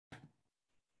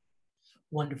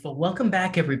Wonderful. Welcome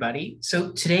back, everybody.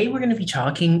 So today we're going to be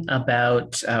talking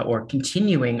about or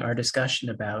continuing our discussion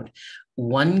about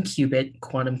one qubit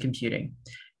quantum computing.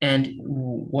 And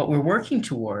what we're working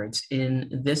towards in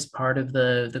this part of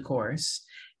the course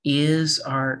is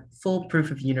our full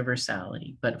proof of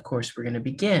universality. But of course, we're going to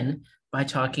begin by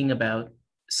talking about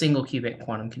single qubit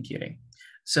quantum computing.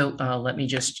 So let me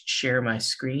just share my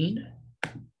screen.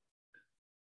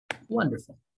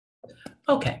 Wonderful.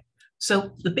 Okay.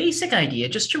 So the basic idea,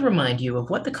 just to remind you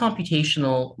of what the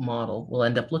computational model will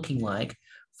end up looking like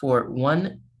for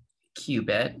one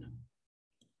qubit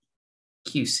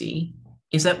QC,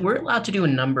 is that we're allowed to do a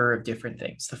number of different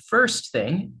things. The first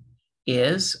thing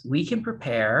is we can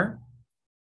prepare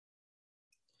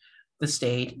the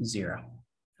state 0.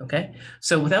 Okay,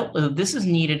 so without this is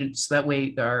needed so that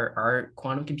way our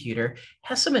quantum computer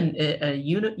has some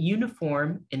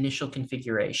uniform initial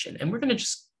configuration, and we're going to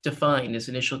just define this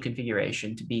initial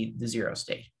configuration to be the 0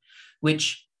 state,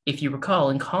 which, if you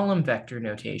recall, in column vector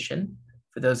notation,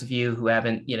 for those of you who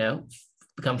haven't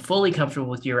become fully comfortable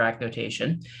with Dirac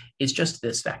notation, is just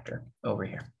this vector over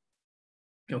here.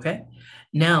 Okay,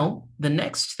 now the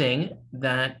next thing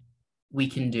that we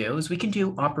can do is we can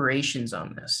do operations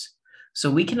on this.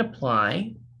 So we can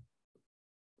apply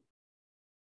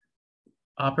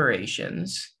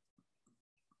operations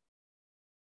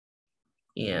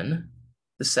in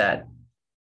the set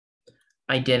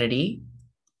identity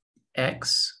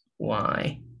X,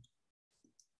 Y,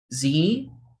 Z,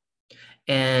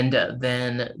 and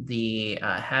then the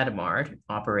Hadamard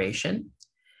operation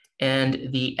and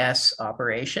the S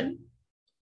operation,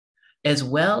 as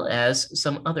well as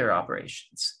some other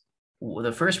operations.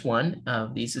 The first one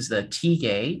of these is the T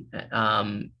gate,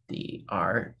 the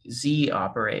RZ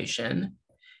operation,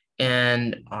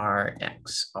 and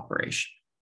RX operation.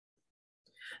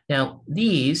 Now,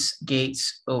 these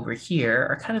gates over here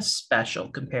are kind of special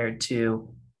compared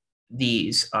to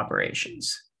these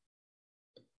operations.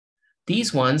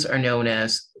 These ones are known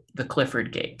as the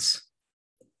Clifford gates.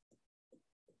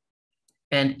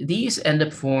 And these end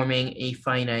up forming a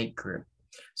finite group.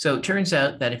 So it turns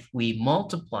out that if we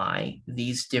multiply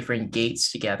these different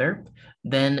gates together,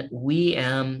 then we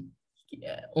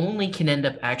only can end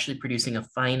up actually producing a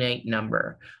finite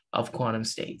number of quantum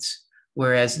states.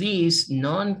 Whereas these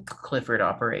non-Clifford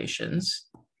operations,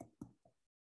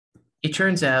 it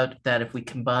turns out that if we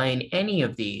combine any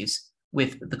of these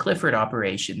with the Clifford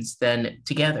operations, then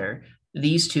together,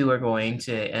 these two are going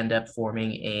to end up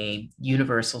forming a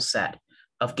universal set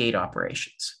of gate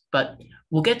operations. But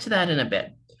we'll get to that in a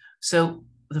bit. So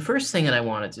the first thing that I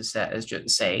wanted to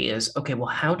say is, okay, well,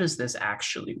 how does this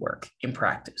actually work in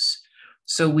practice?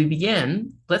 So we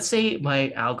begin, let's say my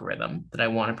algorithm that I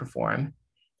want to perform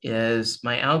is,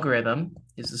 my algorithm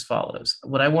is as follows.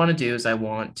 What I want to do is I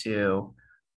want to,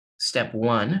 step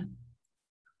 1,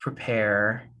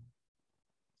 prepare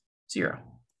 0.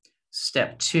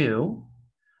 Step 2,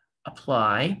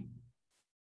 apply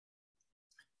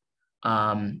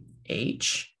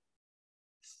H,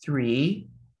 3,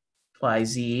 apply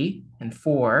Z, and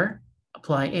 4,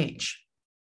 apply H.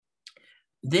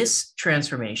 This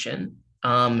transformation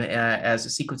as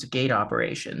a sequence of gate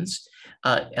operations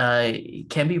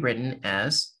can be written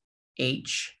as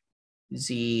H,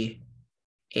 Z,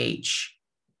 H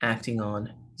acting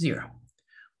on 0,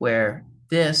 where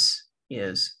this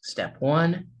is step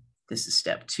 1, this is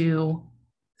step 2,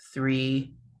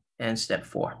 3, and step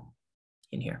 4.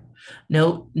 In here.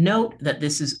 Note that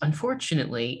this is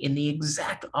unfortunately in the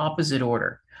exact opposite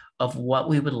order of what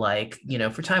we would like,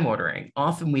 for time ordering.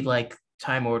 Often we like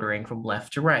time ordering from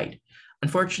left to right.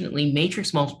 Unfortunately,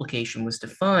 matrix multiplication was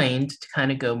defined to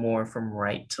kind of go more from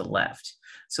right to left.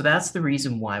 So that's the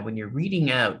reason why when you're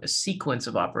reading out a sequence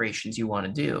of operations you want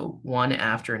to do, one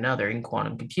after another in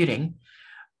quantum computing,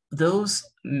 those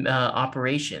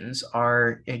operations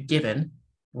are given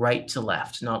right to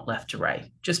left, not left to right,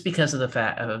 just because of the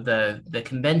fact of the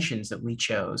conventions that we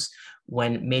chose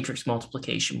when matrix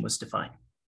multiplication was defined.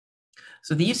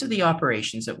 So these are the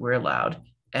operations that we're allowed.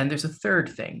 And there's a third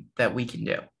thing that we can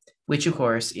do, which of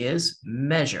course is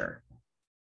measure.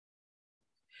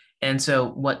 And so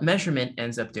what measurement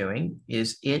ends up doing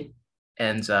is it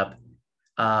ends up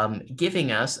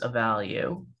giving us a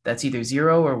value that's either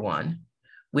 0 or 1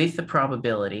 with the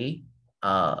probability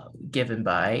given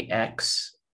by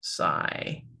X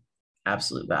psi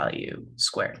absolute value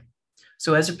squared.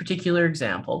 So as a particular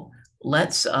example,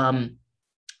 let's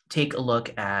take a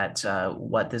look at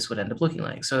what this would end up looking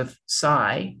like. So if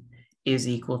psi is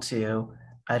equal to,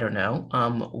 I don't know,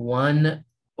 1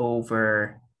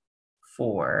 over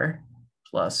 4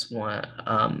 plus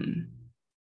 1,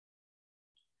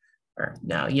 Or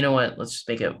now, you know what? Let's just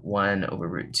make it 1 over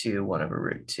root 2, 1 over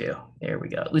root 2. There we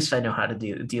go. At least I know how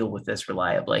to deal with this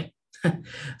reliably.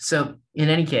 So in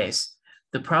any case,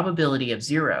 the probability of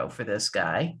 0 for this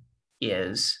guy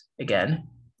is, again,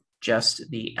 just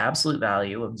the absolute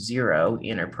value of 0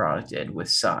 interproducted with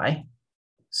psi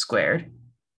squared.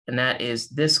 And that is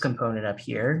this component up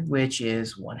here, which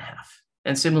is 1/2.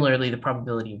 And similarly, the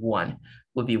probability of 1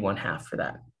 would be 1/2 for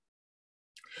that.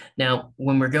 Now,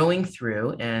 when we're going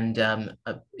through and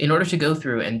in order to go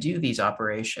through and do these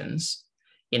operations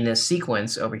in this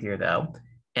sequence over here, though,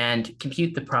 and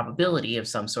compute the probability of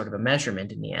some sort of a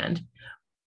measurement in the end,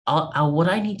 what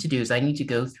I need to do is I need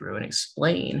to go through and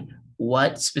explain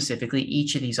what specifically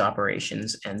each of these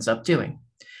operations ends up doing.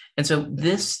 And so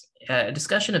this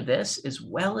discussion of this, as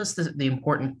well as the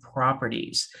important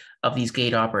properties of these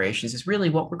gate operations, is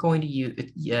really what we're going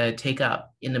to take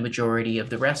up in the majority of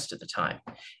the rest of the time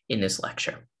in this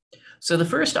lecture. So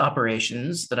the first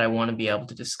operations that I want to be able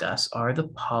to discuss are the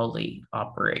Pauli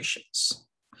operations.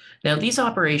 Now, these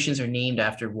operations are named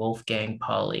after Wolfgang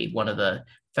Pauli, one of the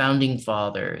founding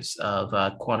fathers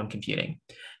of quantum computing,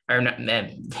 or not,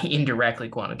 indirectly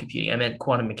quantum computing. I meant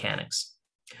quantum mechanics.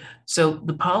 So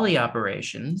the Pauli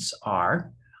operations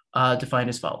are defined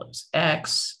as follows.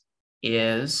 X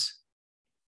is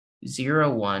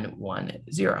 0, 1, 1,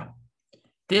 0.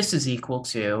 This is equal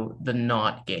to the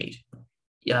NOT gate,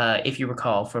 if you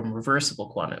recall from reversible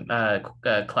quantum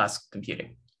classical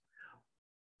computing.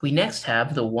 We next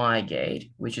have the Y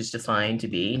gate, which is defined to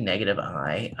be negative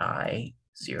I,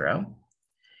 0.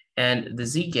 And the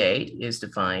Z gate is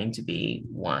defined to be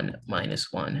 1,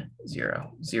 minus 1,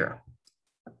 0, 0.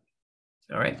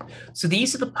 All right, so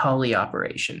these are the Pauli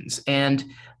operations, and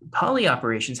Pauli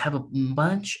operations have a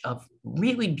bunch of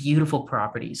really beautiful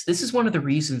properties. This is one of the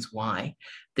reasons why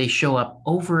they show up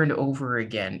over and over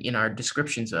again in our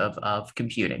descriptions of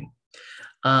computing,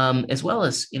 as well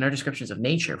as in our descriptions of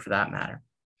nature for that matter.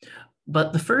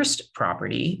 But the first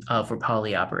property for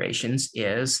Pauli operations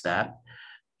is that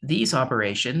these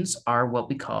operations are what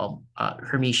we call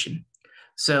Hermitian.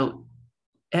 So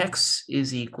X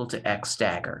is equal to X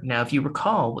dagger. Now, if you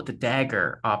recall what the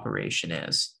dagger operation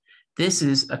is, this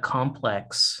is a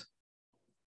complex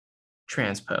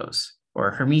transpose or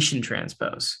a Hermitian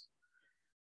transpose.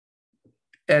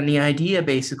 And the idea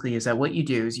basically is that what you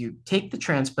do is you take the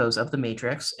transpose of the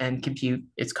matrix and compute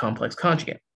its complex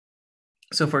conjugate.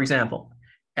 So for example,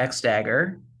 X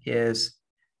dagger is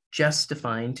just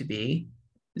defined to be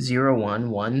 0, 1,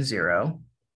 1, 0,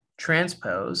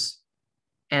 transpose,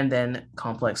 and then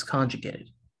complex conjugated.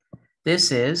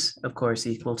 This is, of course,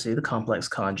 equal to the complex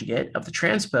conjugate of the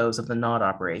transpose of the NOT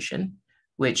operation,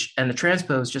 and the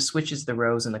transpose just switches the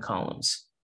rows and the columns.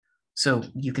 So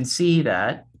you can see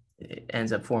that it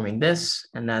ends up forming this,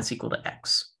 and that's equal to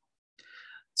X.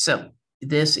 So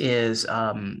this is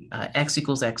X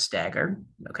equals X dagger.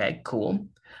 Okay, cool.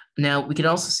 Now we can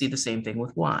also see the same thing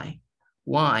with Y.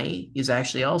 Y is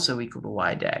actually also equal to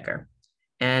Y dagger.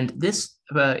 And this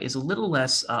is a little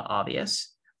less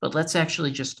obvious, but let's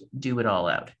actually just do it all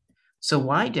out. So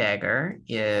Y dagger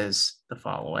is the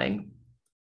following: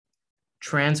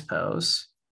 transpose,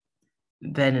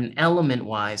 then an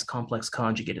element-wise complex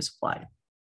conjugate is applied.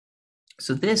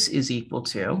 So this is equal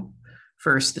to,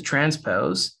 first, the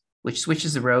transpose, which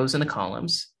switches the rows and the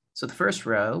columns. So the first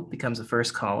row becomes the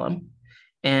first column,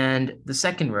 and the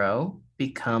second row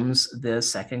becomes the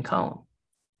second column.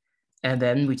 And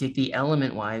then we take the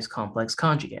element-wise complex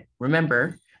conjugate.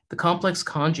 Remember, the complex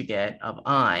conjugate of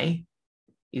I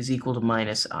is equal to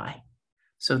minus I.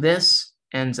 So this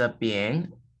ends up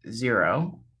being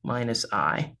 0 minus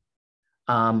I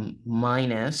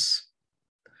minus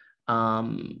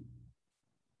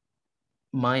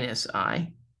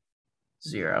I,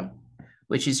 0,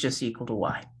 which is just equal to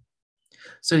Y.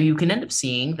 So you can end up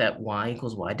seeing that Y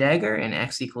equals Y dagger and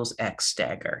X equals X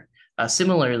dagger.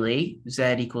 Similarly,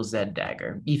 Z equals Z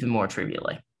dagger, even more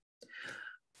trivially.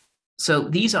 So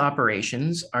these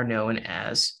operations are known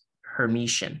as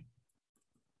Hermitian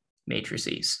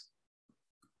matrices.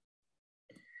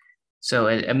 So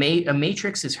a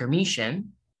matrix is Hermitian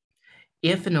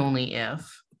if and only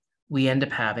if we end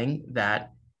up having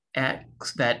that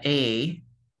A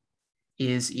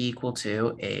is equal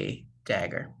to A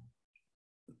dagger.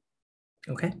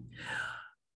 Okay.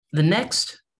 The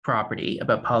next property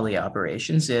about Pauli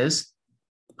operations is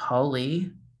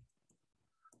Pauli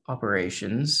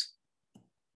operations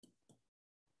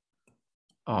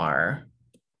are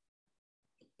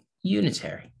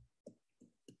unitary.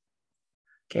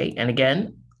 Okay, and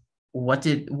again,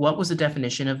 what was the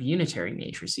definition of unitary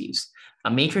matrices?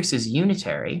 A matrix is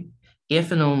unitary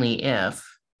if and only if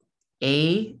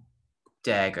A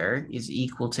dagger is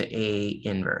equal to A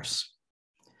inverse.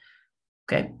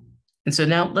 Okay, and so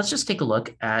now let's just take a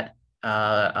look at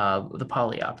the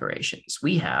Pauli operations.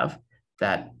 We have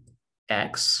that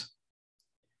x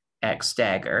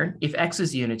dagger. If x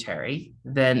is unitary,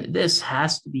 then this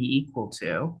has to be equal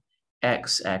to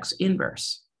x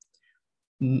inverse.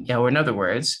 Or in other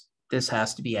words, this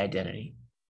has to be identity.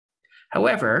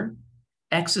 However,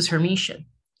 x is Hermitian.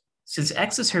 Since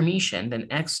x is Hermitian, then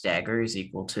x dagger is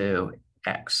equal to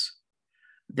x.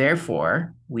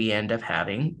 Therefore, we end up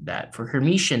having that for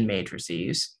Hermitian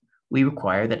matrices, we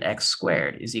require that x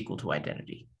squared is equal to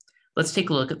identity. Let's take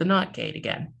a look at the NOT gate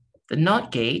again. The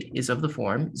NOT gate is of the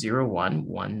form 0, 1,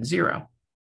 1, 0.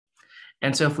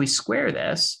 And so if we square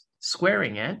this,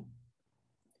 squaring it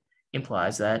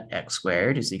implies that x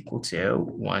squared is equal to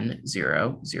 1,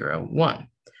 0, 0, 1,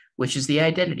 which is the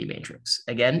identity matrix.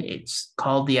 Again, it's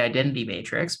called the identity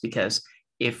matrix because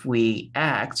if we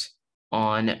act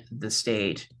on the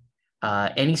state,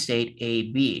 any state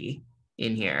A, B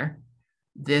in here,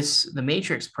 the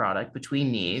matrix product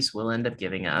between these will end up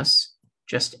giving us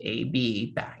just A,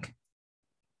 B back.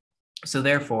 So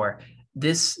therefore,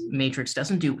 this matrix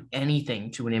doesn't do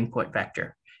anything to an input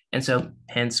vector. And so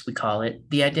hence we call it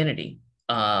the identity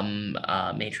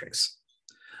matrix.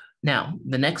 Now,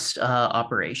 the next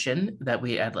operation that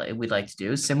we'd like to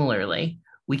do, similarly,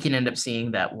 we can end up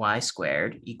seeing that y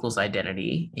squared equals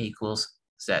identity equals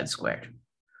z squared.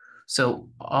 So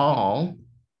all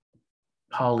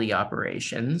Pauli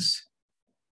operations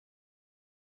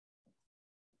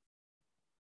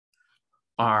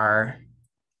are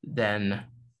then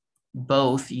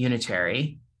both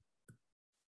unitary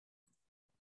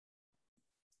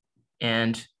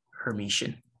and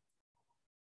Hermitian.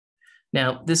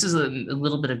 Now, this is a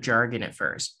little bit of jargon at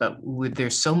first, but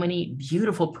there's so many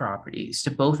beautiful properties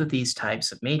to both of these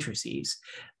types of matrices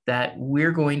that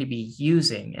we're going to be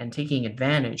using and taking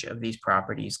advantage of these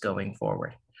properties going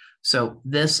forward. So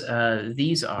these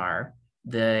are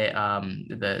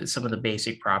some of the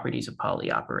basic properties of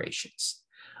Pauli operations.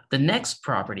 The next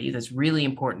property that's really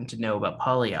important to know about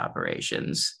Pauli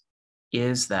operations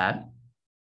is that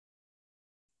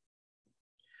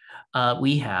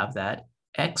we have that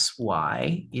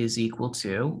xy is equal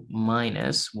to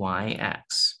minus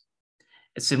yx.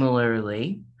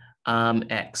 Similarly,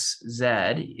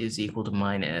 xz is equal to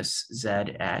minus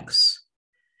zx,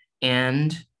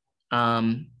 and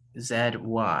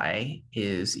zy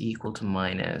is equal to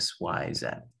minus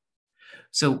yz.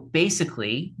 So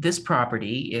basically, this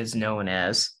property is known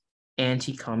as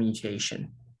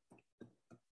anti-commutation.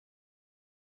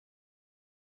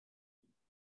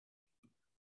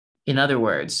 In other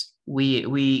words,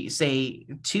 we say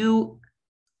two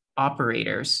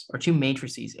operators or two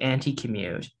matrices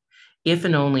anti-commute if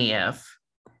and only if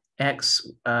x,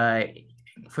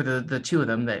 for the two of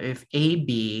them, that if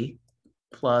AB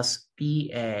plus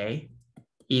BA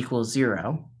equals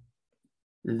 0,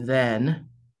 then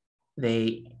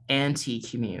they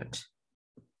anti-commute.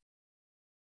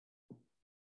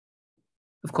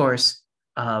 Of course,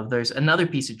 there's another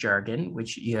piece of jargon,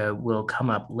 which will come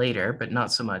up later, but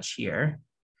not so much here,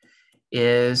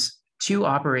 is two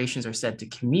operations are said to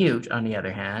commute, on the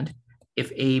other hand,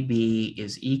 if AB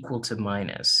is equal to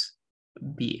minus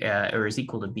B, or is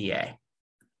equal to BA.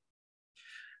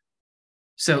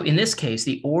 So in this case,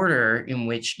 the order in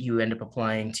which you end up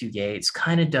applying two gates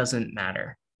kind of doesn't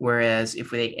matter. Whereas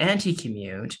if they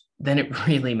anti-commute, then it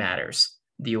really matters,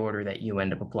 the order that you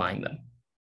end up applying them.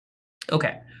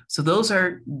 Okay, so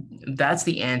that's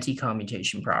the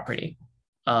anti-commutation property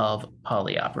of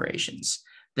Pauli operations.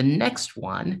 The next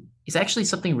one is actually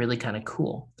something really kind of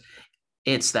cool.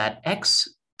 It's that x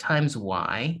times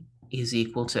y is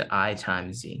equal to I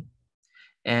times z,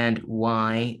 and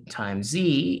y times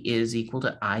z is equal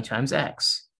to I times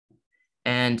x.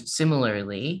 And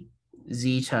similarly,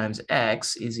 z times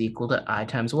x is equal to I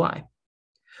times y.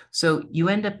 So you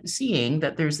end up seeing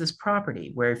that there's this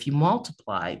property where if you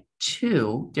multiply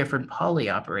two different Pauli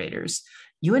operators,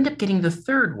 you end up getting the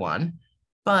third one,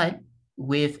 but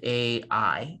with a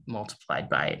I multiplied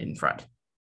by it in front.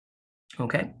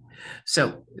 Okay,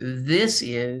 so this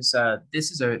is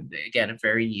again a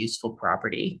very useful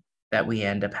property that we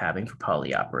end up having for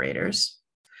Pauli operators.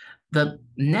 The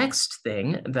next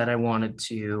thing that I wanted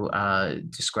to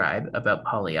describe about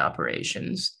Pauli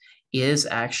operations is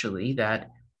actually that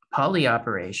Pauli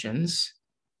operations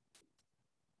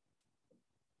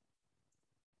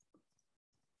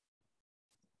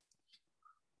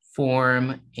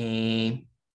form a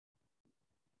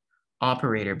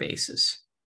operator basis.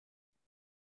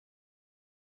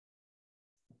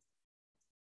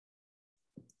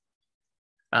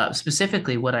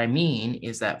 Specifically, what I mean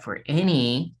is that for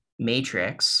any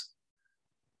matrix,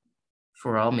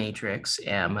 for all matrix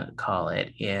M, call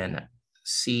it in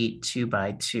C2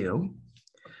 by 2,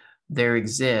 there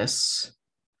exists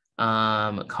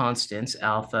constants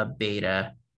alpha,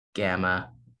 beta,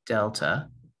 gamma, delta,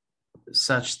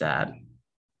 such that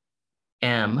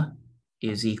M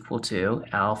is equal to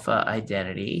alpha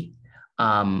identity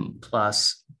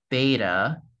plus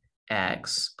beta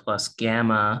x plus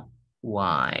gamma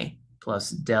y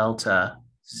plus delta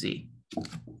z.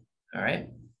 All right.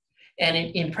 And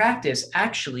in practice,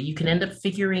 actually, you can end up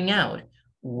figuring out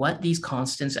what these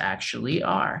constants actually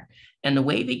are. And the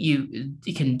way that you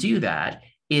can do that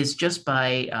is just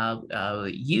by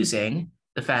using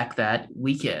the fact that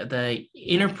we can that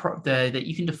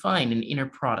you can define an inner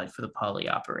product for the Pauli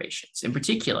operations. In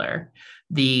particular,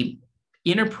 the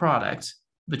inner product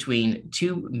between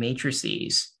two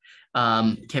matrices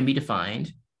can be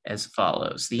defined as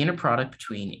follows. The inner product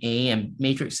between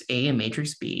matrix A and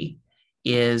matrix B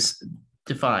is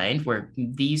defined where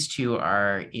these two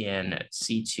are in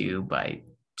C2 by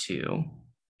 2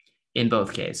 in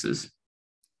both cases,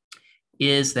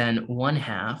 is then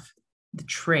 1/2 the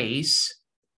trace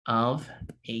of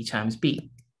A times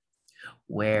B,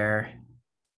 where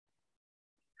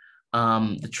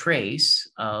the trace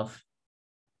of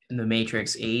the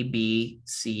matrix A, B,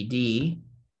 C, D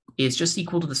is just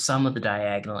equal to the sum of the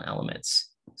diagonal elements.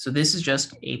 So this is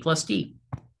just A plus D.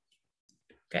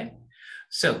 Okay,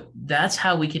 so that's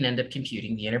how we can end up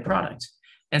computing the inner product.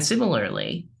 And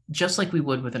similarly, just like we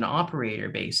would with an operator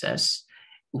basis,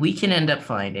 we can end up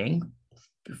finding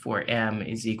for M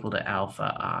is equal to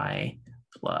alpha I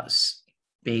plus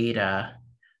beta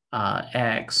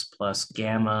X plus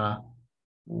gamma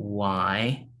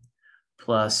Y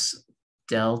plus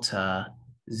delta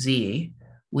Z,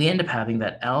 we end up having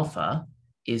that alpha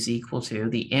is equal to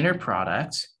the inner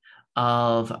product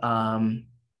of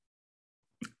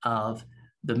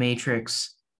the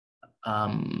matrix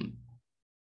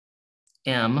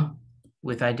M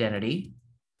with identity,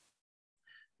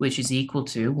 which is equal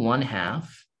to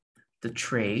 1/2 the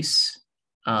trace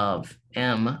of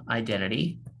M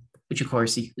identity, which of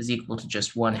course is equal to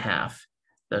just 1/2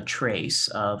 the trace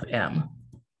of M.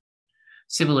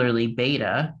 Similarly,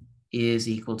 beta is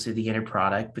equal to the inner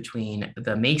product between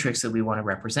the matrix that we want to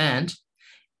represent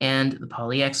and the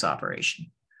Pauli X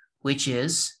operation, which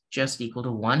is just equal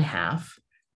to 1/2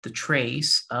 the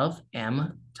trace of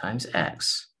M times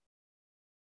X.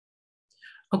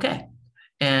 Okay,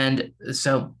 and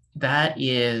so that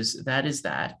is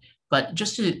that. But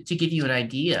just to give you an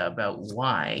idea about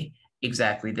why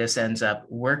exactly this ends up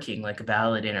working like a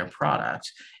valid inner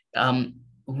product,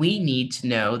 we need to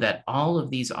know that all of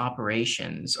these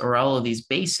operations or all of these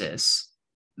basis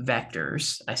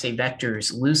vectors, I say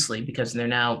vectors loosely because they're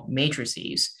now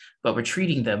matrices, but we're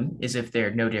treating them as if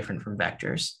they're no different from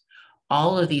vectors.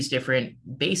 All of these different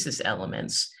basis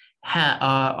elements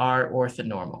are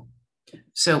orthonormal.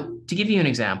 So to give you an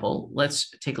example, let's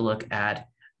take a look at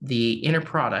the inner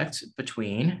product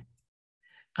between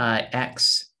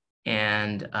X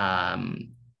and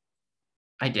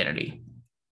identity.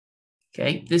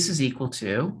 Okay, this is equal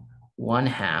to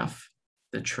 1/2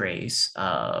 the trace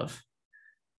of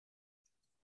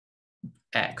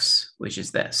X, which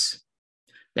is this.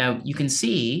 Now you can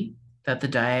see that the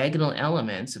diagonal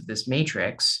elements of this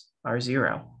matrix are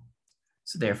 0.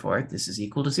 So therefore, this is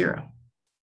equal to 0.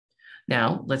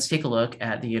 Now, let's take a look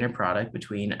at the inner product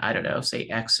between, I don't know, say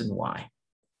X and Y.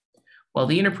 Well,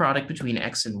 the inner product between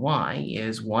X and Y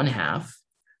is 1/2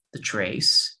 the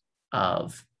trace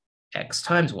of X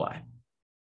times Y.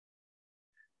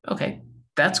 Okay,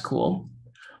 that's cool.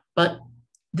 But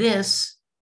this,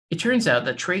 it turns out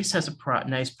that trace has a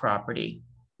nice property.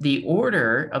 The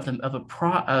order of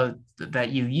that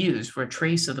you use for a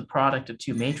trace of the product of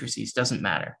two matrices doesn't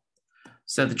matter.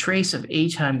 So the trace of A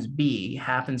times B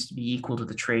happens to be equal to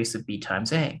the trace of B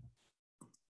times A.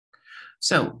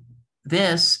 So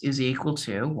this is equal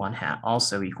to 1/2,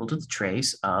 also equal to the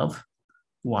trace of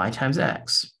Y times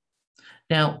X.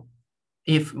 Now,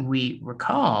 if we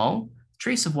recall,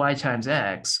 trace of Y times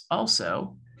X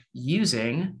also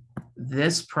using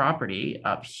this property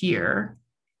up here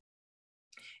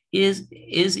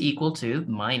is equal to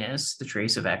minus the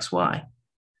trace of XY.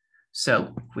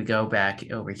 So if we go back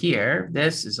over here,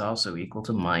 this is also equal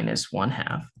to minus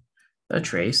 1/2 the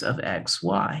trace of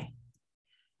XY.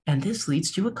 And this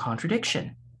leads to a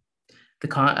contradiction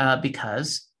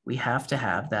because we have to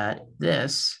have that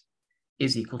this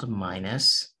is equal to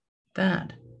minus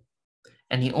that.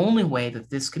 And the only way that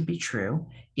this can be true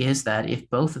is that if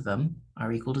both of them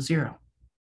are equal to 0.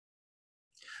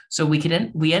 So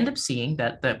we end up seeing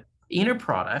that the inner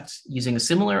product using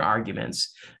similar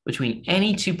arguments between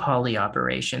any two Pauli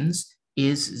operations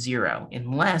is 0,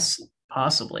 unless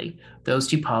possibly those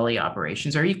two Pauli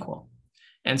operations are equal.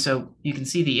 And so you can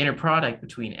see the inner product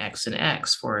between x and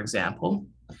x, for example,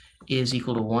 is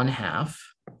equal to 1/2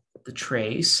 the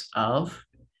trace of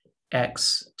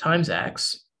x times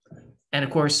x. And of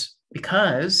course,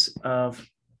 because of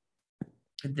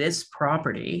this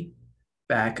property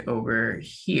back over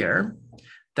here,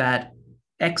 that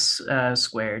x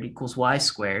squared equals y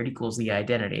squared equals the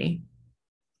identity,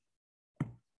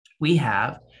 we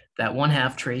have that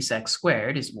 1/2 trace x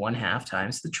squared is 1/2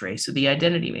 times the trace of the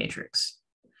identity matrix.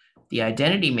 The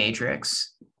identity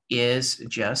matrix is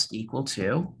just equal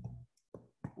to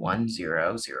 1,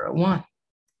 0, 0, 1.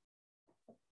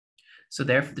 So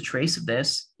therefore, the trace of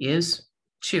this is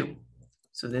 2.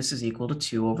 So this is equal to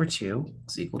 2 over 2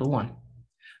 is equal to 1.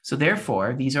 So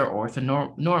therefore, these are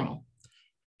orthonormal.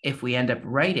 If we end up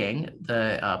writing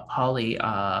the Pauli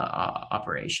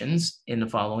operations in the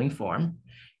following form,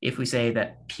 if we say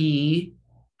that P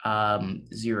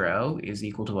 0 is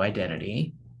equal to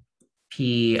identity,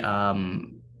 P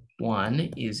 1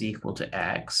 is equal to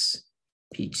x,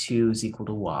 P2 is equal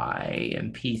to y,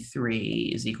 and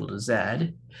P3 is equal to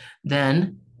z,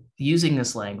 then using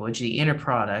this language, the inner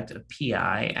product of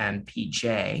Pi and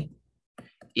Pj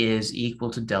is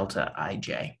equal to delta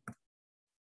ij.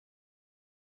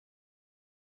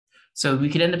 So we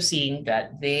could end up seeing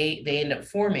that they end up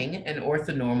forming an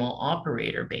orthonormal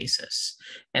operator basis,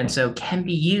 and so can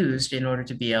be used in order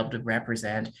to be able to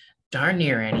represent darn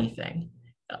near anything.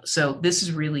 So this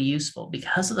is really useful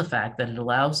because of the fact that it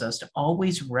allows us to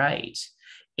always write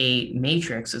a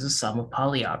matrix as a sum of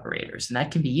Pauli operators. And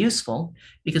that can be useful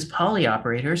because Pauli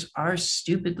operators are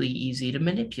stupidly easy to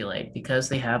manipulate because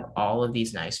they have all of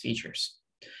these nice features.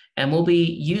 And we'll be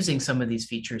using some of these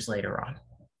features later on.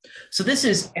 So this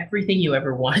is everything you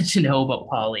ever wanted to know about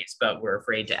Paulis, but we're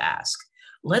afraid to ask.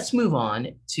 Let's move on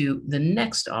to the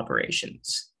next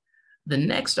operations. The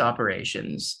next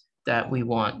operations that we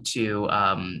want to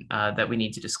that we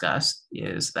need to discuss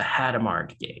is the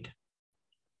Hadamard gate.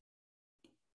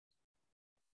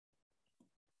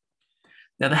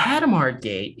 Now, the Hadamard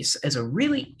gate is a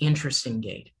really interesting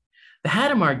gate. The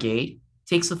Hadamard gate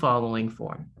takes the following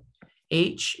form: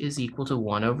 h is equal to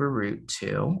 1 over root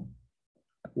 2,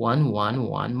 1, 1,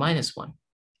 1, minus 1.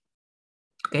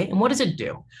 Okay, and what does it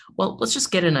do? Well, let's just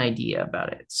get an idea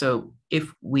about it. So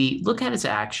if we look at its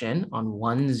action on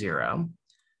 1, 0,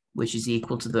 which is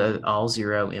equal to the all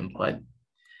 0 input,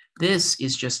 this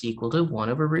is just equal to 1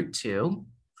 over root 2,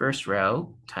 first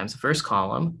row, times the first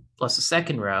column, plus the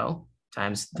second row,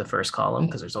 times the first column,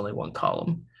 because there's only one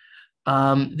column.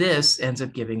 This ends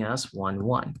up giving us 1,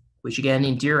 1, which again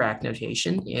in Dirac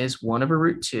notation is 1 over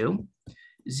root 2,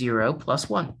 0 plus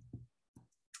 1.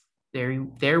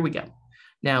 There we go.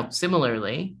 Now,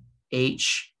 similarly,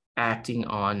 h acting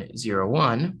on 0,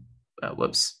 1,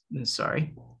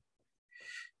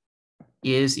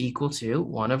 is equal to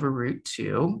 1 over root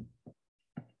 2,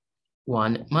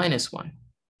 1 minus 1,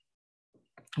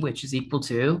 which is equal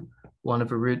to 1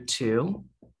 over root 2,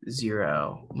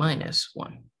 0 minus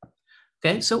 1.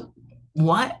 Okay, so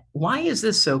why is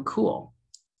this so cool?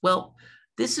 Well,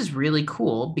 this is really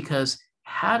cool because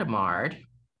Hadamard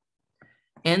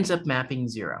ends up mapping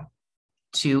 0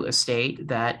 to a state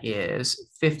that is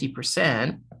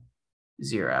 50%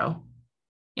 0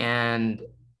 and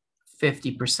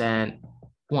 50%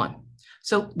 1.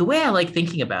 So the way I like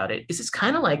thinking about it is it's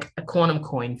kind of like a quantum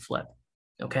coin flip,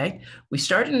 okay? We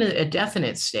start in a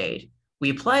definite state, we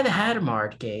apply the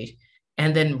Hadamard gate,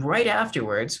 and then right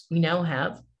afterwards, we now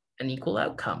have an equal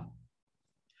outcome.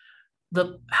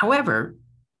 However,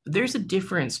 there's a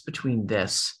difference between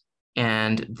this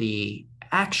and an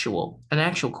actual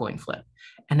coin flip.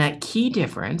 And that key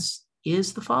difference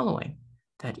is the following,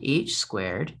 that h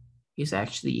squared is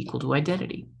actually equal to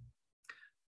identity,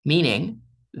 meaning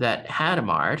that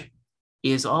Hadamard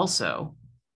is also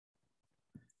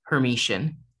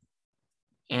Hermitian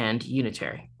and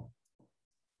unitary.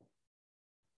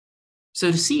 So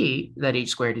to see that h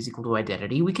squared is equal to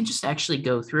identity, we can just actually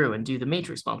go through and do the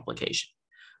matrix multiplication.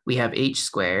 We have h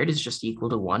squared is just equal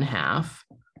to 1/2,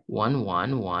 1,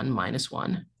 1, 1 minus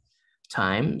 1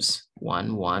 times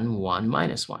 1, 1, 1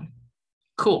 minus 1.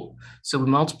 Cool. So we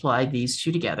multiply these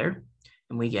two together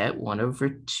and we get 1 over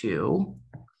 2,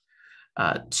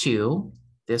 2.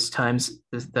 This times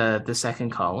the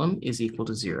second column is equal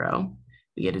to 0.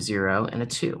 We get a 0 and a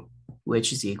 2,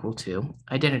 which is equal to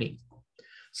identity.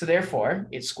 So therefore,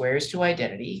 it squares to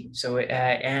identity. So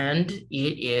and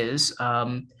it is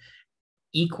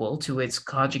equal to its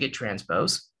conjugate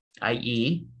transpose,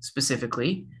 i.e.,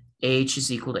 specifically H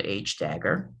is equal to H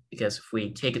dagger, because if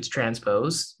we take its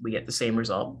transpose, we get the same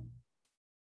result.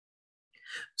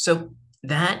 So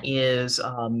that is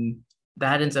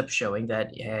that ends up showing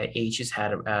that H is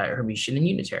Hermitian and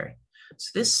unitary.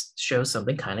 So this shows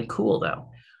something kind of cool though.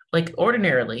 Like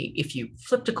ordinarily, if you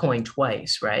flipped a coin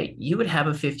twice, right, you would have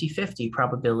a 50-50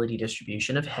 probability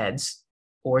distribution of heads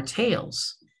or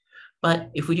tails.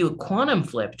 But if we do a quantum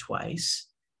flip twice,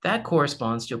 that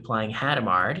corresponds to applying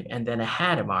Hadamard and then a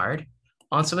Hadamard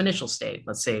on some initial state,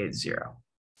 let's say it's 0.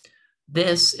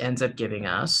 This ends up giving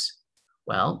us,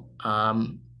 well,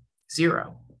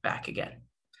 0 back again.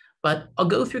 But I'll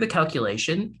go through the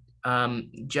calculation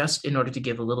just in order to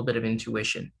give a little bit of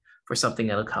intuition for something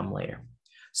that'll come later.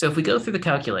 So if we go through the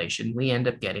calculation, we end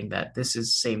up getting that this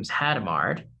is same as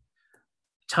Hadamard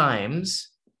times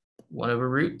 1 over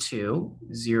root 2,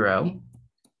 0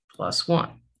 plus 1.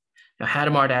 Now,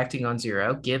 Hadamard acting on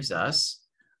 0 gives us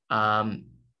 1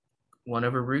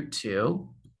 over root 2,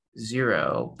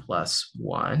 0 plus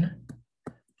 1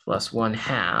 plus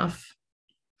 1/2,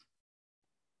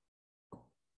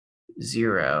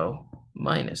 0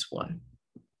 minus 1.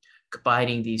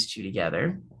 Combining these two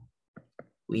together,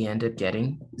 we end up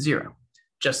getting 0,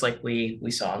 just like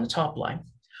we saw on the top line.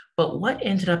 But what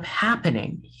ended up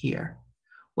happening here?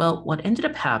 Well, what ended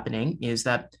up happening is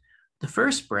that the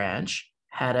first branch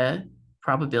had a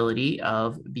probability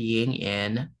of being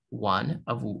in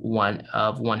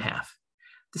 1/1/2.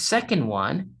 The second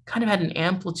one kind of had an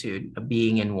amplitude of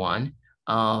being in 1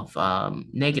 of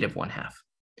 -1/2.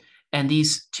 And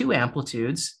these two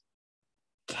amplitudes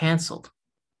canceled,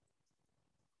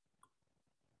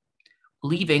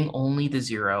 leaving only the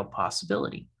 0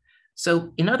 possibility.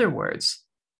 So in other words,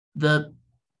 the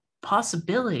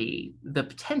possibility, the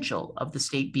potential of the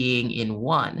state being in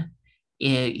 1,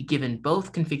 given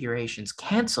both configurations,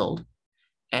 canceled,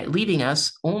 leaving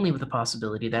us only with a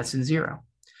possibility that's in 0.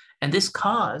 And this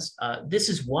caused, this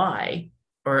is why,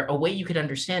 or a way you could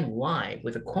understand why,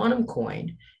 with a quantum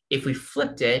coin, if we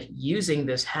flipped it using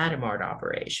this Hadamard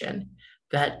operation,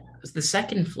 that the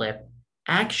second flip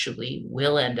actually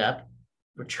will end up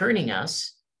returning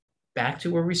us back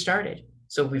to where we started.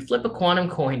 So if we flip a quantum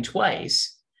coin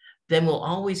twice, then we'll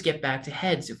always get back to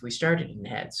heads if we started in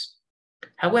heads.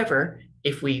 However,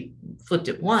 if we flipped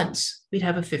it once, we'd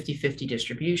have a 50-50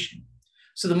 distribution.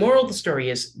 So the moral of the story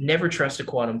is never trust a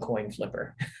quantum coin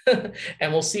flipper.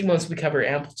 And we'll see once we cover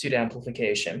amplitude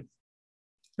amplification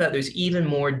that there's even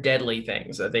more deadly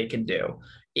things that they can do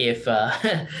if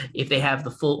they have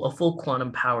a full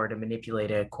quantum power to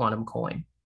manipulate a quantum coin.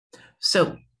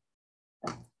 So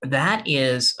that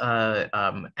is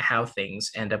how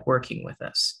things end up working with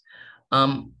us.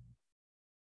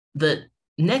 The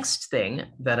next thing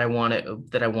that I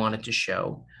wanted to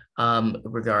show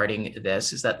regarding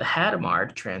this is that the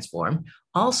Hadamard transform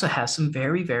also has some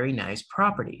very, very nice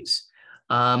properties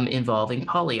involving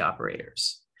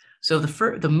PauliOperators. So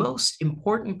the most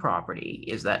important property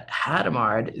is that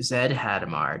Hadamard, Z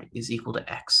Hadamard, is equal to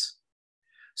X.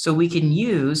 So we can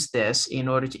use this in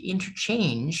order to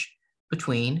interchange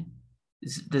between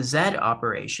the Z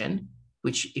operation,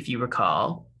 which, if you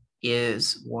recall,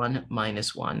 is 1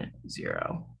 minus 1,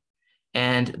 0,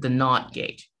 and the NOT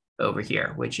gate over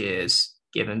here, which is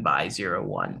given by 0,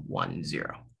 1, 1,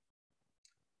 0.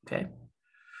 Okay,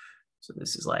 so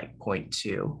this is like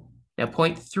 0.2. Now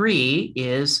 0.3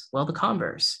 is, well, the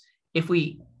converse. If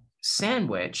we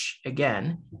sandwich,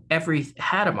 again, every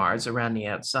Hadamards around the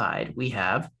outside, we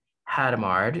have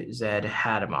Hadamard, Z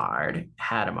Hadamard,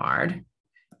 Hadamard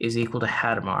is equal to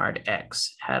Hadamard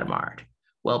X Hadamard.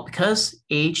 Well, because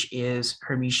H is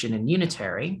Hermitian and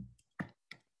unitary,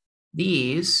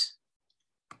 these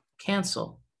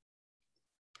cancel.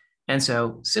 And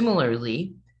so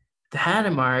similarly, the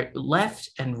Hadamard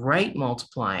left and right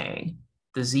multiplying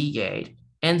the Z gate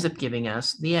ends up giving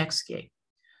us the X gate.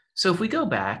 So if we go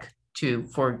back to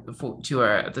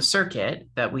the circuit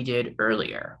that we did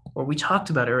earlier, or we talked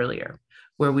about earlier,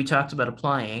 where we talked about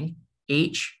applying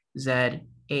H, Z,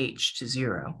 H to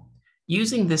 0,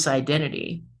 using this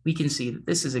identity, we can see that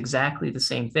this is exactly the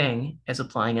same thing as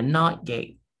applying a NOT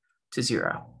gate to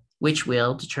 0, which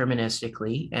will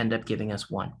deterministically end up giving us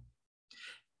 1.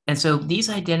 And so these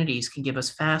identities can give us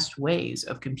fast ways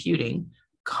of computing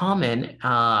common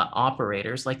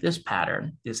operators like this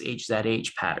pattern, this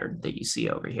HZH pattern that you see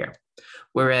over here.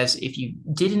 Whereas if you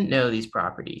didn't know these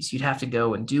properties, you'd have to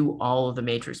go and do all of the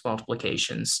matrix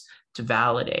multiplications to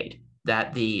validate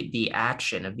that the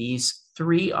action of these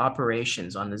 3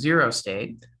 operations on the 0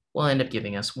 state will end up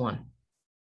giving us 1.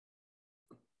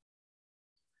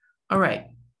 All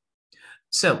right,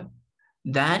 so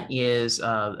that is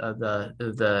a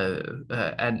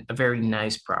very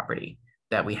nice property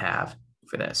that we have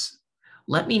for this.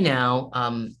 Let me now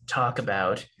talk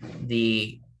about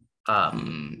the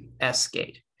S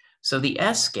gate. So the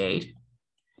S gate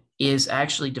is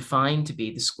actually defined to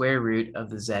be the square root of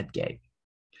the Z gate.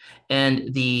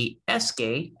 And the S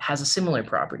gate has a similar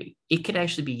property. It could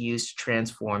actually be used to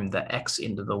transform the X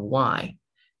into the Y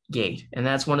gate. And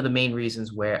that's one of the main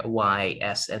reasons why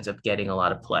S ends up getting a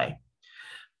lot of play.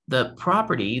 The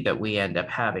property that we end up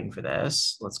having for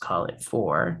this, let's call it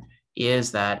 4,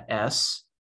 is that S,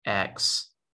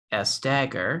 X, S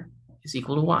dagger is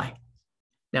equal to Y.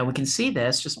 Now we can see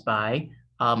this just by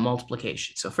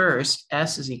multiplication. So first,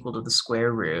 S is equal to the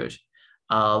square root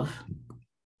of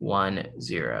 1,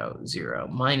 0, 0,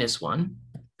 minus 1,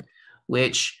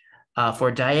 which for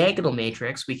a diagonal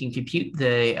matrix, we can compute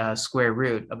the square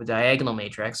root of a diagonal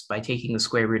matrix by taking the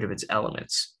square root of its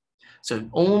elements. So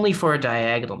only for a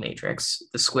diagonal matrix,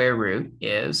 the square root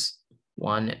is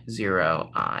 1,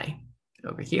 0, I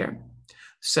over here.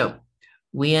 So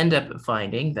we end up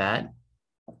finding that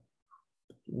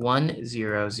 1,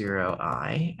 0, 0,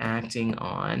 I acting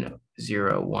on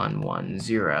 0, 1, 1,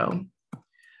 0,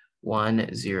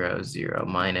 1, 0, 0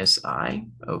 minus I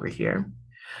over here.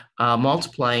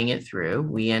 Multiplying it through,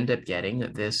 we end up getting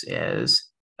that this is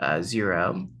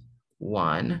 0,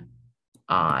 1,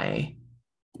 I,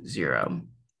 0,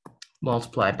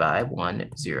 multiplied by 1,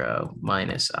 0,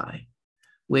 minus I,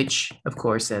 which of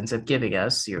course ends up giving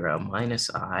us 0 minus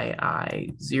I,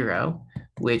 0,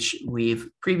 which we've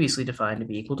previously defined to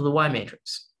be equal to the Y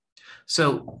matrix.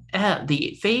 So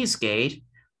the phase gate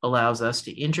allows us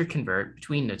to interconvert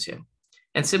between the two.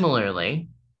 And similarly,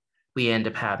 we end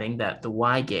up having that the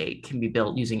Y gate can be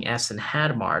built using S and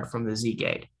Hadamard from the Z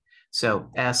gate. So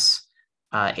S,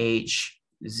 H,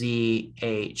 Z,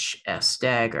 H, S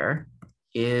dagger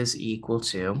is equal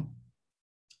to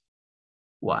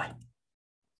Y.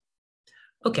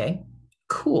 Okay,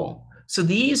 cool. So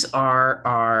these are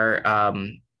a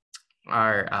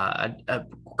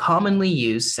commonly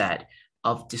used set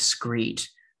of discrete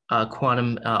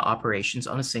quantum operations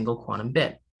on a single quantum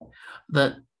bit.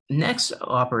 The next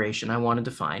operation I want to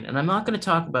define, and I'm not going to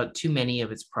talk about too many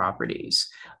of its properties,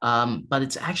 but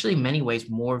it's actually in many ways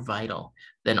more vital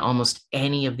than almost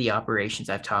any of the operations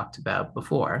I've talked about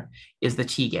before, is the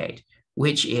T gate,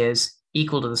 which is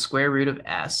equal to the square root of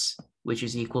S, which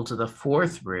is equal to the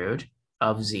 4th root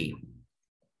of Z.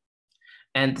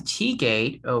 And the T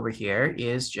gate over here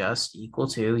is just equal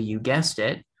to, you guessed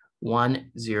it,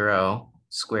 1, 0,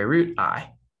 square root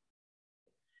I.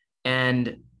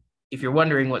 And if you're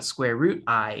wondering what square root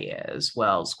I is,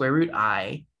 well, square root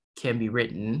I can be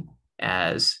written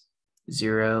as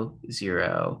 0,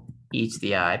 0, e to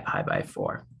the I pi by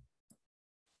 4,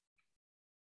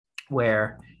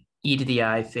 where e to the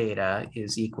I theta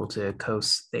is equal to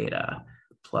cos theta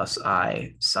plus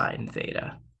I sine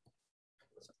theta.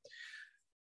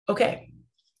 Okay,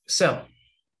 so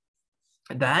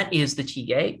that is the T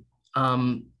gate.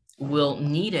 We'll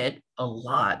need it a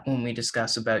lot when we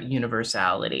discuss about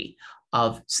universality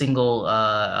of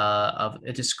of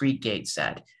a discrete gate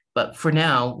set. But for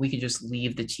now, we can just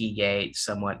leave the T gate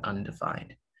somewhat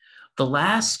undefined. The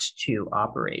last two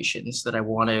operations that I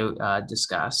want to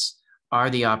discuss are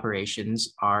the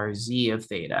operations Rz of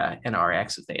theta and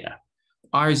Rx of theta.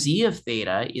 Rz of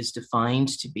theta is defined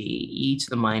to be e to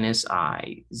the minus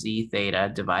I z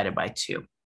theta divided by 2.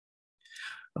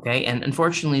 Okay, and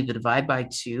unfortunately, the divide by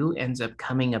 2 ends up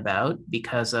coming about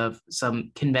because of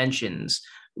some conventions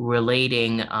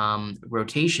relating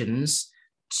rotations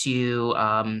to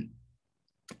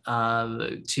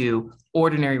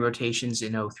ordinary rotations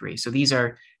in O3. So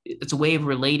it's a way of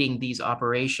relating these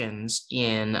operations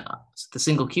in the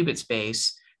single qubit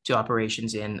space to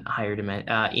operations in higher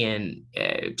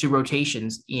to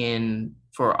rotations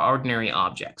for ordinary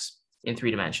objects in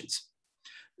 3 dimensions.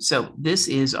 So this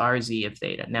is Rz of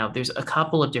theta. Now there's a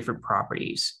couple of different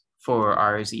properties for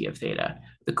Rz of theta.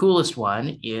 The coolest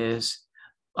one is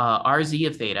Rz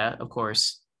of theta, of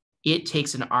course, it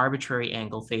takes an arbitrary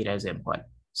angle theta as input.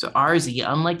 So Rz,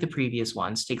 unlike the previous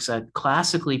ones, takes a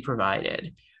classically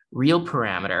provided real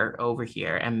parameter over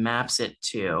here and maps it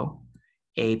to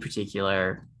a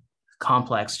particular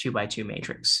complex 2x2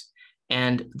 matrix.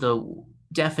 And the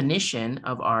definition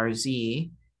of Rz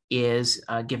is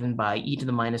given by e to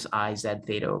the minus I z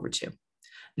theta over 2.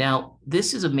 Now,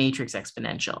 this is a matrix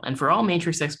exponential. And for all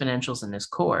matrix exponentials in this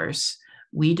course,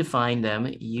 we define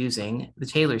them using the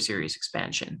Taylor series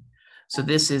expansion. So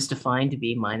this is defined to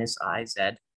be minus I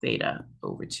z theta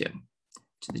over 2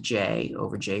 to the j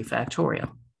over j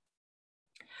factorial.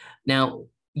 Now,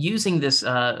 using this,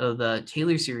 the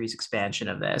Taylor series expansion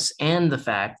of this and the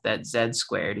fact that z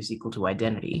squared is equal to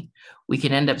identity, we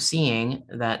can end up seeing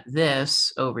that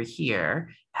this over here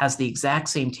has the exact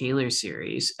same Taylor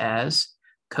series as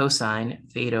cosine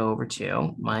theta over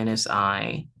 2 minus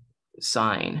I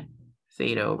sine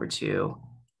theta over 2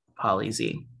 poly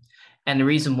z. And the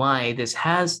reason why this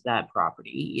has that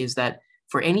property is that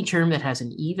for any term that has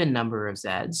an even number of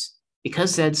z's,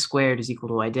 because z squared is equal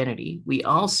to identity, we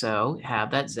also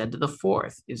have that z to the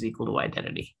fourth is equal to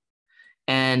identity.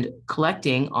 And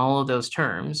collecting all of those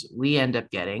terms, we end up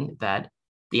getting that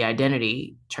the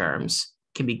identity terms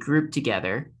can be grouped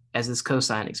together as this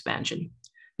cosine expansion.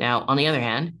 Now, on the other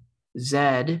hand,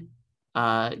 z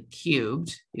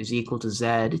cubed is equal to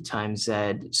z times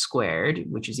z squared,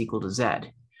 which is equal to z.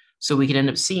 So we can end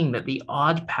up seeing that the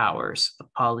odd powers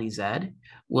of poly z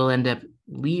will end up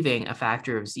leaving a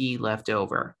factor of z left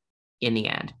over in the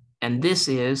end. And this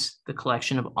is the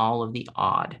collection of all of the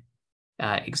odd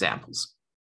examples.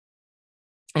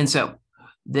 And so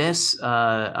this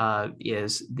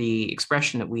is the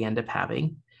expression that we end up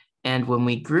having. And when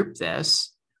we group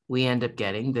this, we end up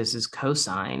getting, this is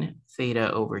cosine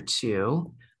theta over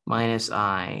 2 minus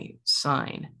I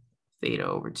sine theta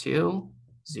over 2,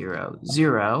 0,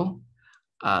 0,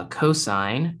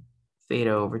 cosine theta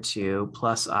over 2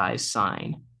 plus I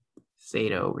sine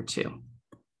theta over 2,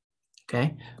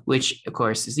 okay? Which, of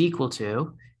course, is equal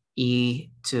to e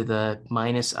to the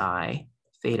minus I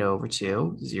theta over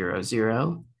 2, 0,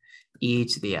 0, e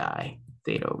to the I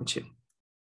theta over 2.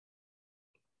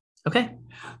 Okay,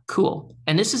 cool.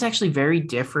 And this is actually very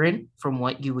different from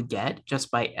what you would get just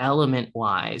by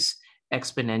element-wise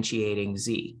exponentiating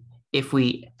z. If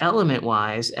we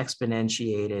element-wise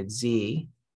exponentiated z,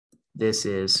 this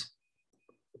is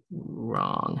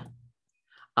wrong.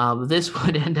 This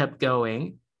would end up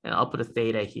going, and I'll put a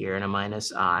theta here and a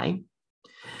minus I.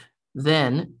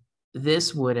 Then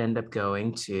this would end up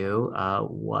going to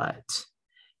what?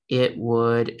 It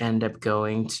would end up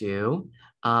going to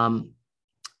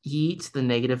e to the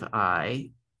negative I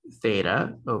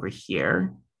theta over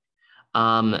here.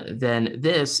 Then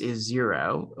this is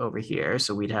 0 over here.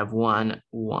 So we'd have 1,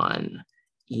 1,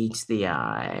 e to the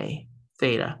I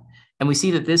theta. And we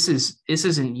see that this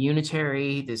isn't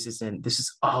unitary. This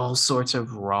is all sorts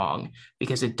of wrong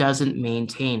because it doesn't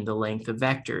maintain the length of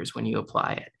vectors when you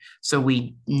apply it. So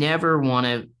we never want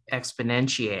to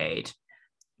exponentiate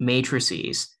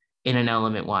matrices in an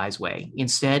element-wise way.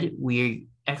 Instead, we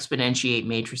exponentiate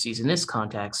matrices in this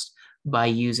context by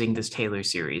using this Taylor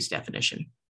series definition.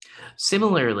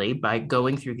 Similarly, by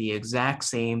going through the exact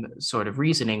same sort of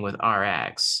reasoning with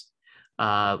Rx,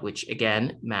 which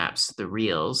again maps the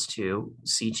reals to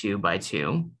C2 by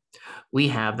 2, we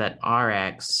have that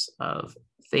Rx of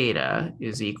theta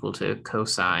is equal to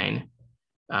cosine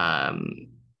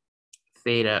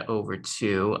theta over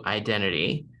 2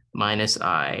 identity minus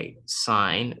I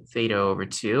sine theta over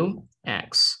 2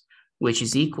 x, which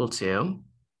is equal to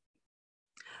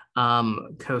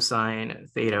cosine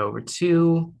theta over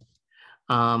 2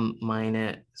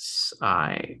 minus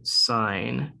I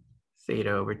sine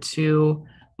theta over 2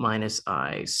 minus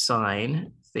I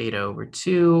sine theta over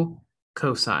 2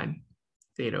 cosine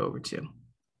theta over 2,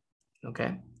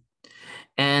 okay?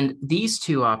 And these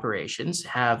two operations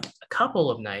have a couple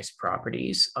of nice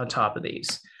properties on top of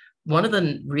these. One of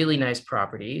the really nice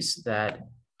properties that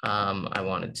I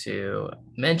wanted to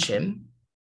mention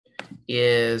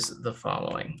is the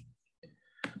following.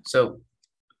 So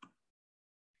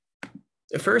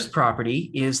the first property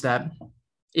is that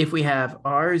if we have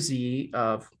RZ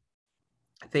of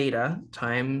theta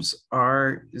times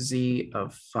RZ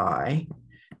of phi,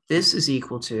 this is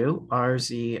equal to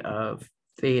RZ of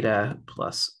theta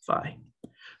plus phi.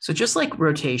 So just like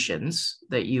rotations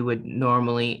that you would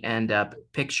normally end up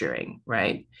picturing,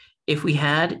 right? If we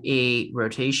had a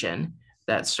rotation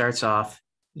that starts off,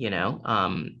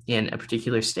 in a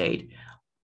particular state,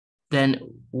 then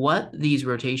what these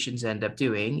rotations end up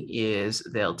doing is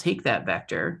they'll take that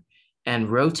vector and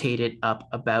rotate it up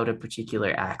about a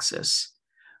particular axis,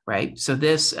 right? So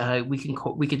this we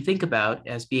can think about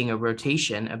as being a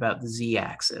rotation about the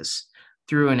z-axis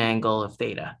through an angle of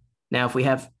theta. Now, if we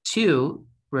have two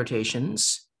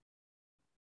rotations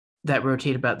that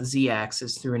rotate about the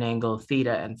z-axis through an angle of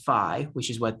theta and phi, which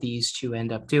is what these two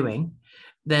end up doing,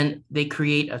 then they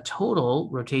create a total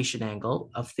rotation angle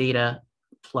of theta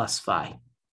plus phi.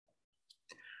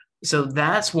 So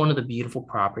that's one of the beautiful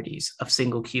properties of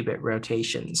single qubit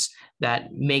rotations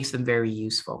that makes them very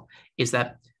useful, is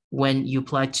that when you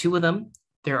apply two of them,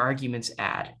 their arguments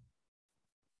add.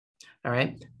 All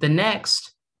right. The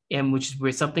next, and which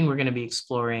is something we're going to be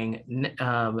exploring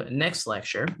next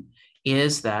lecture,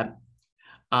 is that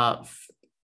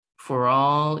for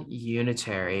all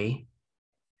unitary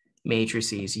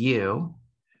matrices U,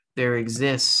 there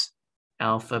exists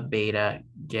alpha, beta,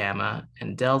 gamma,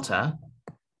 and delta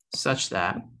such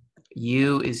that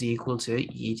U is equal to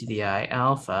e to the I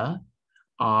alpha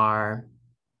r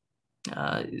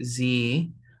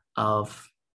z of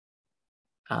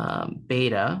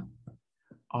beta,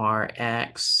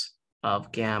 Rx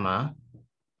of gamma,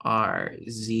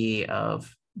 Rz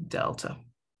of delta.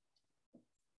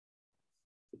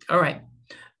 All right,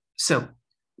 so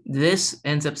this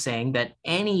ends up saying that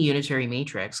any unitary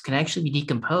matrix can actually be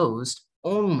decomposed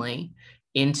only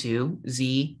into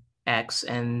Z, X,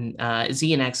 and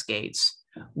Z and X gates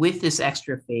with this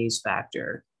extra phase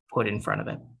factor put in front of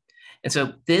it. And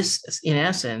so this, in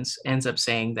essence, ends up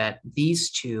saying that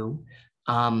these two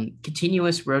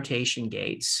continuous rotation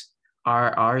gates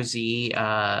are RZ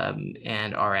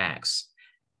and RX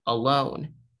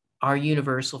alone are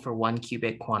universal for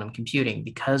 1-qubit quantum computing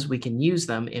because we can use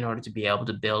them in order to be able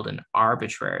to build an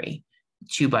arbitrary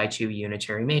 2x2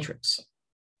 unitary matrix.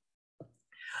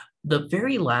 The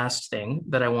very last thing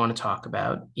that I want to talk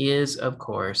about is, of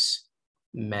course,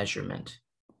 measurement.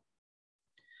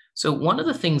 So one of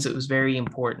the things that was very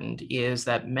important is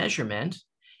that measurement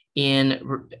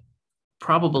in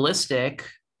probabilistic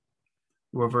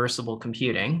reversible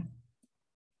computing,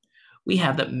 we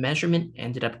have that measurement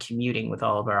ended up commuting with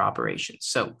all of our operations.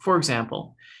 So for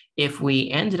example, if we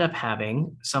ended up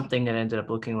having something that ended up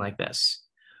looking like this,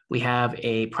 we have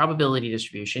a probability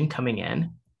distribution coming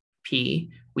in,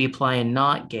 P, we apply a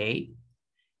NOT gate,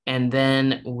 and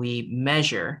then we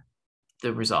measure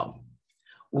the result.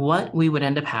 What we would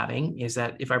end up having is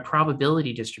that if our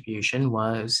probability distribution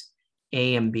was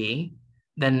A and B,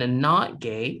 then the NOT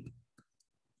gate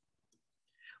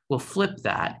will flip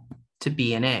that to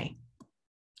B and A.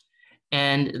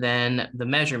 And then the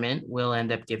measurement will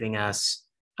end up giving us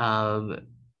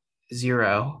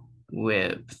 0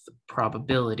 with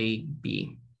probability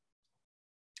B.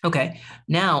 Okay,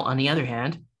 now on the other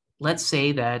hand, let's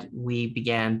say that we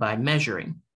began by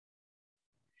measuring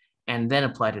and then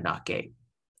applied a NOT gate.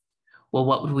 Well,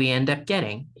 what would we end up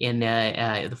getting in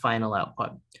the final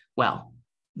output? Well,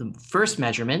 the first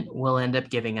measurement will end up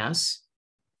giving us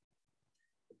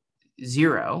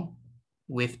 0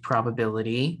 with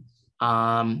probability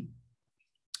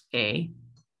A,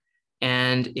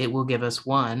 and it will give us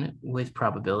 1 with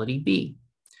probability B.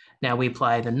 Now we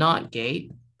apply the NOT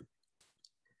gate,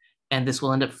 and this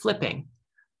will end up flipping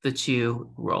the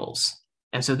two roles.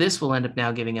 And so this will end up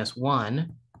now giving us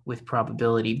 1 with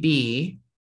probability B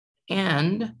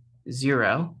and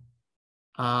 1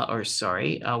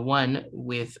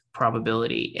 with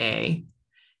probability A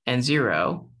and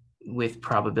 0 with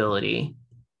probability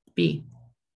B,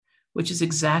 which is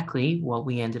exactly what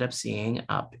we ended up seeing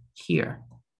up here.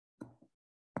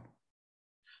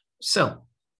 So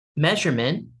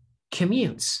measurement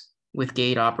commutes with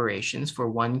gate operations for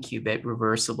 1-qubit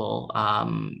reversible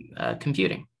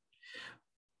computing.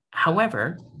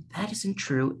 However, that isn't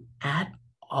true at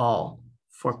all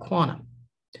for quantum.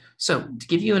 So to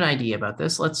give you an idea about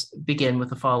this, let's begin with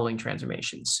the following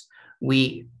transformations.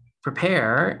 We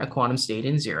prepare a quantum state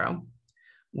in 0.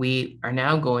 We are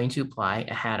now going to apply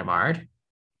a Hadamard,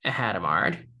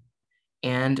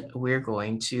 and we're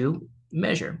going to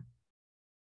measure.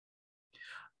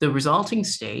 The resulting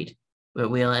state that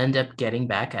we'll end up getting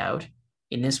back out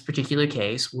in this particular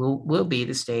case will be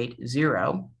the state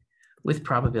 0 with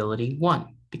probability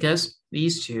 1, because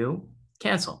these two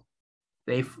cancel.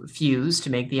 They fuse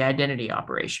to make the identity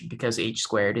operation because H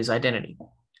squared is identity.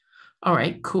 All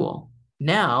right, cool.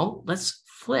 Now let's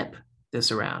flip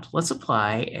this around. Let's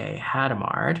apply a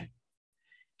Hadamard,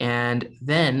 and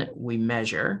then we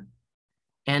measure,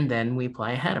 and then we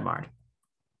apply a Hadamard.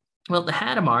 Well, the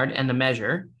Hadamard and the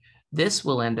measure, this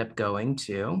will end up going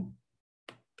to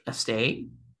a state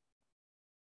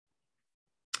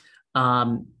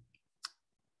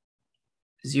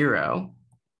 0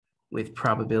 with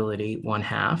probability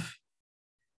 1/2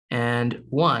 and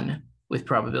 1 with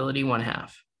probability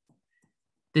 1/2.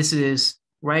 This is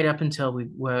right up until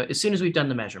as soon as we've done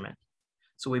the measurement.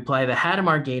 So we apply the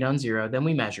Hadamard gate on 0, then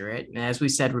we measure it. And as we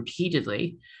said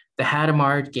repeatedly, the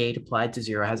Hadamard gate applied to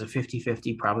 0 has a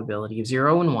 50-50 probability of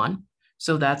 0 and 1.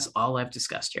 So that's all I've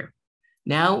discussed here.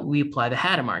 Now we apply the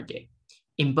Hadamard gate.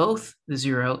 In both the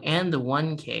 0 and the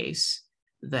 1 case,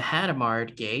 the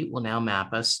Hadamard gate will now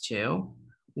map us to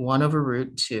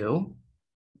 1/√2,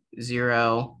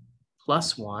 0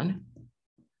 plus 1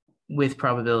 with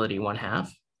probability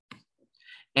 1/2.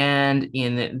 And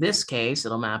in this case,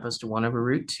 it'll map us to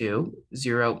 1/√2,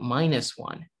 0 minus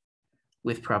 1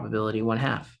 with probability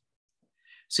 1/2.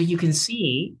 So you can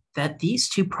see that these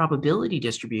two probability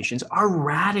distributions are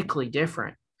radically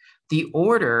different. The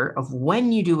order of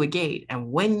when you do a gate and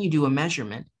when you do a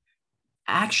measurement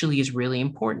actually is really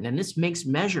important. And this makes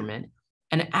measurement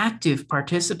an active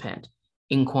participant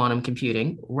in quantum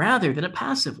computing rather than a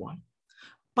passive one.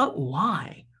 But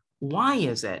why? Why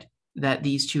is it that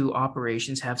these two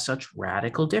operations have such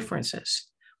radical differences?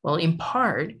 Well, in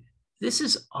part, this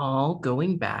is all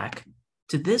going back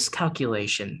to this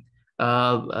calculation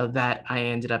that I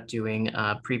ended up doing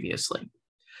previously.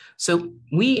 So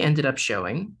we ended up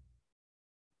showing,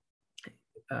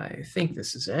 I think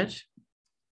this is it.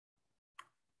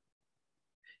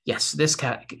 Yes, this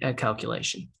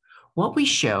calculation. What we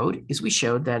showed is we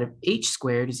showed that if h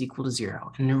squared is equal to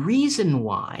 0, and the reason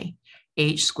why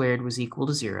h squared was equal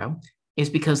to 0 is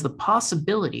because the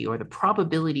possibility or the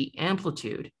probability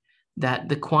amplitude that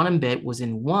the quantum bit was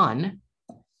in 1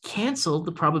 canceled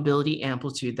the probability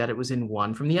amplitude that it was in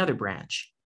 1 from the other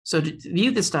branch. So to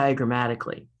view this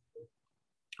diagrammatically,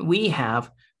 we have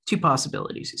two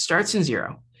possibilities. It starts in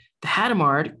 0. The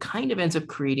Hadamard kind of ends up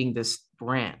creating this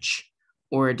branch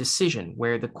or a decision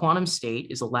where the quantum state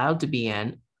is allowed to be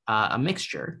in a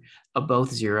mixture of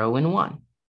both 0 and 1.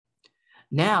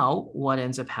 Now, what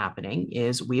ends up happening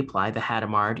is we apply the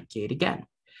Hadamard gate again.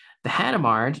 The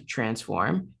Hadamard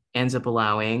transform ends up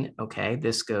allowing, okay,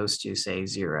 this goes to say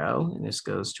 0, and this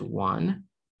goes to 1.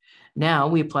 Now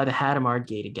we apply the Hadamard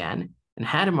gate again, and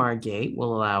Hadamard gate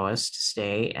will allow us to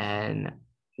stay in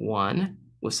 1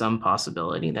 with some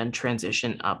possibility, then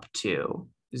transition up to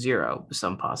 0 with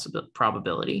some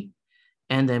probability,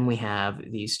 and then we have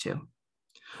these two.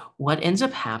 What ends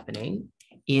up happening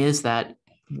is that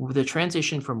the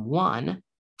transition from 1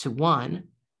 to 1,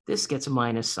 this gets a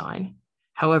minus sign.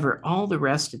 However, all the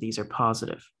rest of these are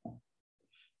positive.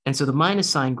 And so the minus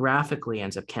sign graphically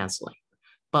ends up canceling.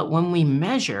 But when we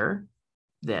measure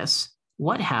this,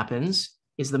 what happens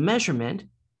is the measurement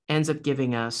ends up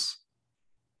giving us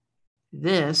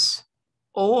this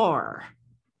or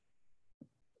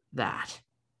that.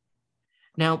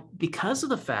 Now, because of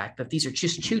the fact that these are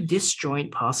just two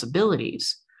disjoint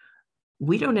possibilities,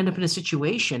 we don't end up in a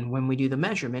situation when we do the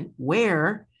measurement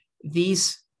where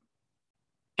these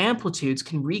amplitudes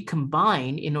can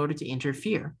recombine in order to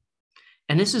interfere.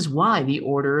 And this is why the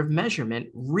order of measurement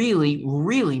really,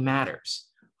 really matters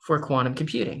for quantum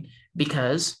computing,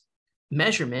 because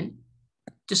measurement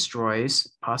destroys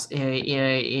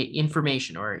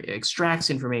information or extracts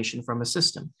information from a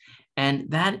system. And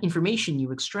that information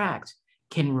you extract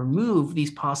can remove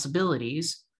these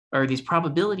possibilities or these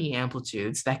probability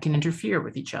amplitudes that can interfere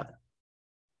with each other.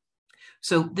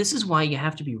 So this is why you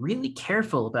have to be really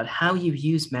careful about how you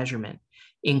use measurement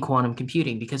in quantum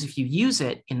computing, because if you use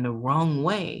it in the wrong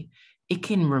way, it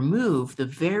can remove the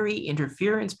very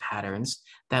interference patterns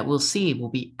that we'll see will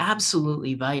be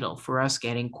absolutely vital for us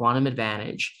getting quantum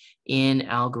advantage in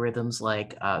algorithms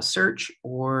like search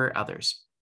or others.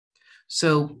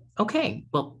 So, okay,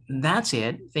 well, that's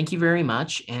it. Thank you very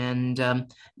much. And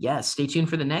yes, stay tuned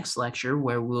for the next lecture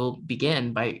where we'll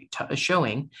begin by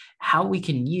showing how we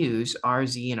can use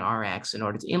RZ and RX in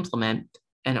order to implement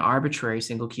an arbitrary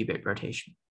single qubit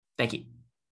rotation. Thank you.